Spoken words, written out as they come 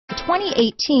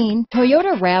2018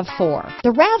 Toyota RAV4.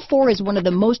 The RAV4 is one of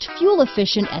the most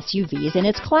fuel-efficient SUVs in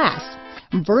its class.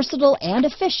 Versatile and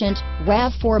efficient,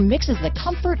 RAV4 mixes the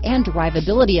comfort and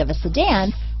drivability of a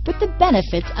sedan with the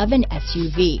benefits of an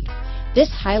SUV. This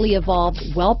highly evolved,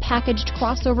 well-packaged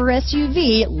crossover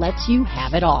SUV lets you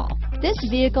have it all. This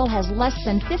vehicle has less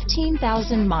than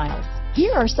 15,000 miles.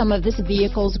 Here are some of this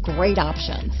vehicle's great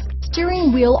options: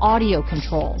 steering wheel audio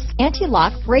controls,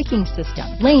 anti-lock braking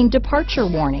system, lane departure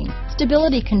warning,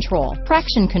 stability control,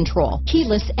 traction control,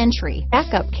 keyless entry,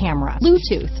 backup camera,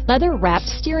 Bluetooth, leather-wrapped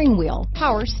steering wheel,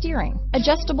 power steering,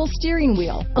 adjustable steering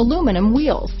wheel, aluminum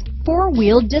wheels,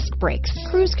 four-wheel disc brakes,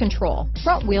 cruise control,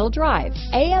 front-wheel drive,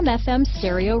 AM/FM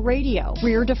stereo radio,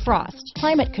 rear defrost,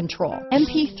 climate control,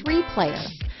 MP3 player.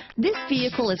 This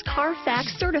vehicle is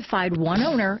Carfax certified one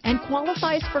owner and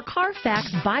qualifies for Carfax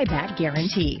buyback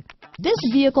guarantee. This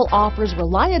vehicle offers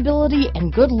reliability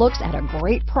and good looks at a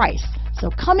great price. So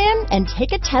come in and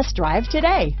take a test drive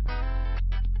today.